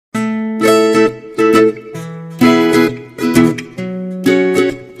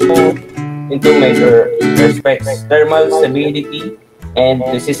into major respects: thermal stability and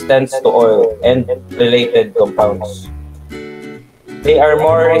resistance to oil and related compounds. They are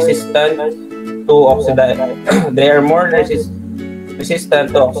more resistant to they are more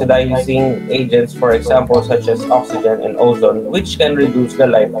resistant to oxidizing agents, for example, such as oxygen and ozone, which can reduce the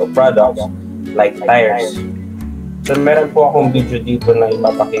life of products like tires. So meron po akong video dito na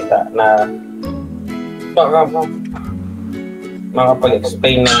ipapakita na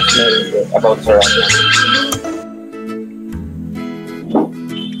makapag-explain ng about ceramic.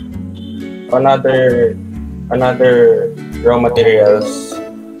 Another raw materials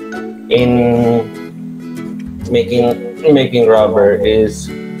in making rubber is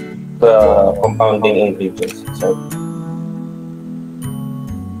the compounding ingredients itself.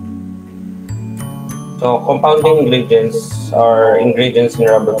 So compounding ingredients are ingredients in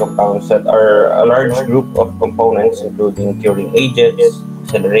rubber compounds that are a large group of components, including curing agents,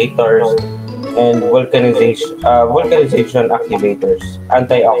 accelerators, and vulcanization activators,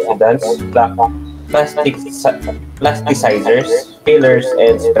 antioxidants, plasticizers, fillers,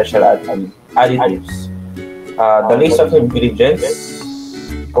 and special additives. The list of ingredients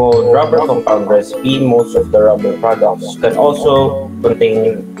called rubber compound recipe. Most of the rubber products can also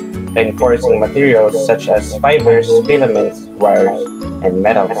contain reinforcing materials such as fibers, filaments, wires, and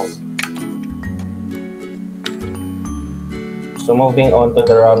metals. So moving on to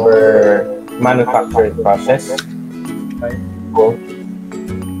the rubber manufacturing process.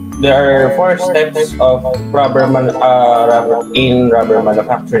 There are 4 steps of rubber manufacturing.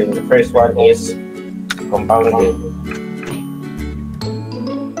 The first one is compounding.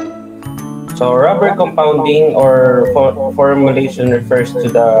 So rubber compounding or formulation refers to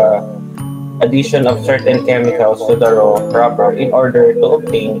the addition of certain chemicals to the raw rubber in order to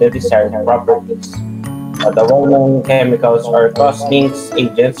obtain the desired properties. The well-known chemicals are cross-links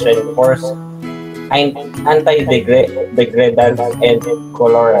agents, reinforce, anti-degradants, and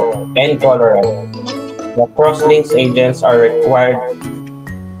colorant. The cross-links agents are required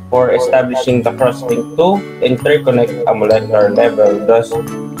for establishing the crosslink to interconnect a molecular level, thus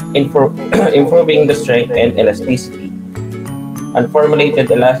improving the strength and elasticity. Unformulated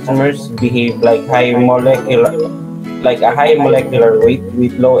elastomers behave like a high molecular weight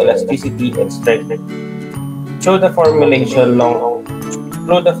with low elasticity and strength. Through the formulation,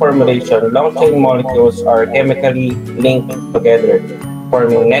 long-chain molecules are chemically linked together,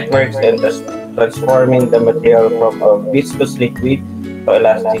 forming networks and transforming the material from a viscous liquid to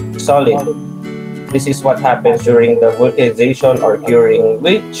elastic solid. This is what happens during the vulcanization or curing,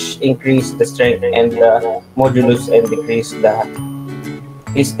 which increase the strength and the modulus and decrease the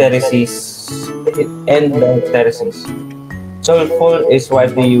hysteresis. Sulfur is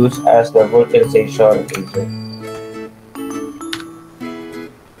widely used as the vulcanization agent.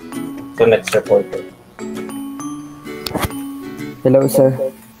 So next report. Hello, sir.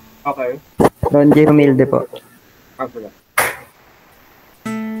 Okay. Ron J. Humilde po. Okay.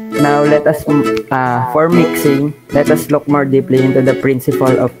 Now, for mixing, let us look more deeply into the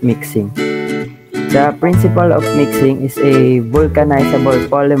principle of mixing. The principle of mixing is a vulcanizable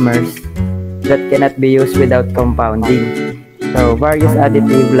polymers that cannot be used without compounding. So, various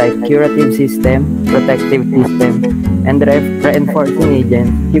additives like curative system, protective system, and reinforcing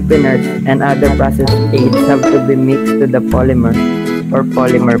agents, thickeners, and other process aids have to be mixed to the polymer or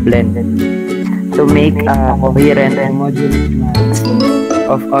polymer blend to make a coherent homogeneous mass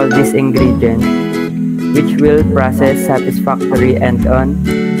of all these ingredients, which will process satisfactory and on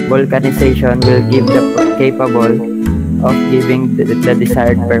vulcanization will give the capable of giving the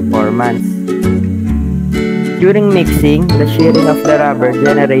desired performance. During mixing, the shearing of the rubber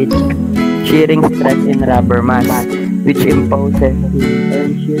generates shearing stress in rubber mass, which imposes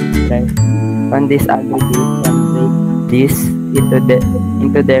in shear stress on these aggregates and break this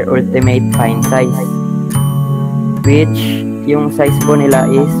into their ultimate fine size, which yung size po nila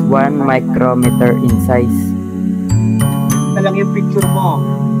is 1 micrometer in size. Talang yung picture mo.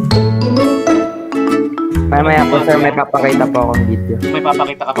 Mamaya po sir, may papakita po akong video. May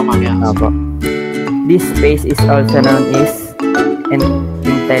papakita ka pa mamaya. Opo. This phase is also known as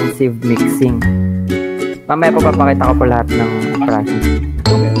intensive mixing. Mamaya po papakita ko po lahat ng process.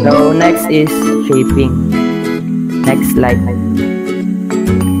 So next is shaping. Next slide.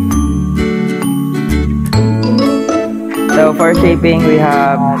 So for shaping, we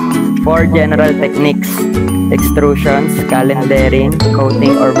have 4 general techniques: extrusions, calendering,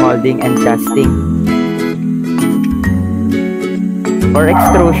 coating or molding, and casting. For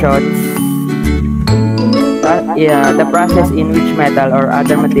extrusions, the process in which metal or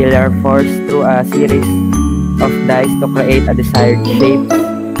other material are forced through a series of dies to create a desired shape.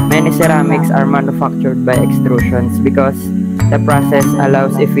 Many ceramics are manufactured by extrusions because the process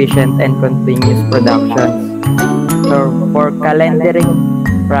allows efficient and continuous productions. So for calendering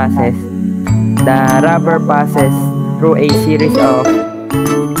process, the rubber passes through a series of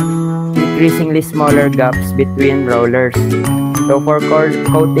increasingly smaller gaps between rollers. So for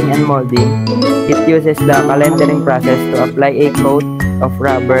coating and molding, it uses the calendering process to apply a coat of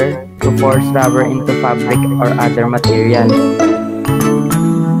rubber to force rubber into fabric or other material.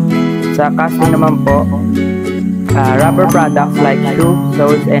 Sa casting naman po, rubber products like shoe,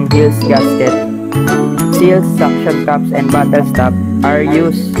 soles, and heels gasket, seals, suction cups, and bottle stop are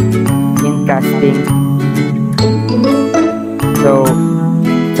used in casting. So,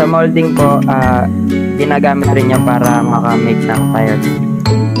 sa molding po, ginagamit rin niya para makamake ng tires.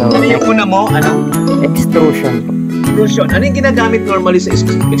 So, Ano yung una mo? Ano? extrusion po. Extrusion. Ano yung ginagamit normally sa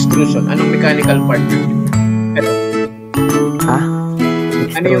extrusion? Anong mechanical part? Ito.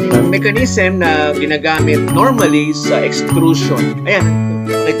 Ano yung Extrusion. mechanism na ginagamit normally sa extrusion? Ayan,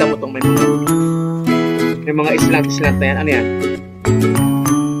 nakita mo itong may mga islant na yan. Ano yan?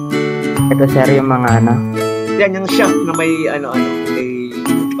 Ito sir yung mga ano, Yan, yung shaft na may may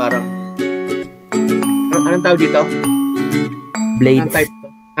parang anong tawag dito? Anong blades, type to?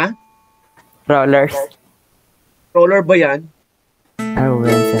 Ha? rollers. Roller ba yan? Ano ba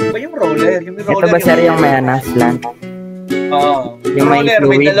yan sir? Ba yung roller? Yung Ito roller ba sir yung may ano, slant? Oo. Yung may roller,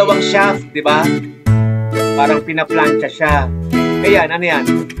 may fluid? dalawang shaft, di ba? Parang pinaplansya siya. Ayan, ano yan?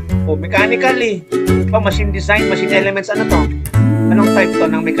 O, mechanically. Machine design, machine elements, ano to? Anong type to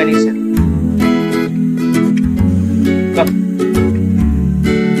ng mechanism?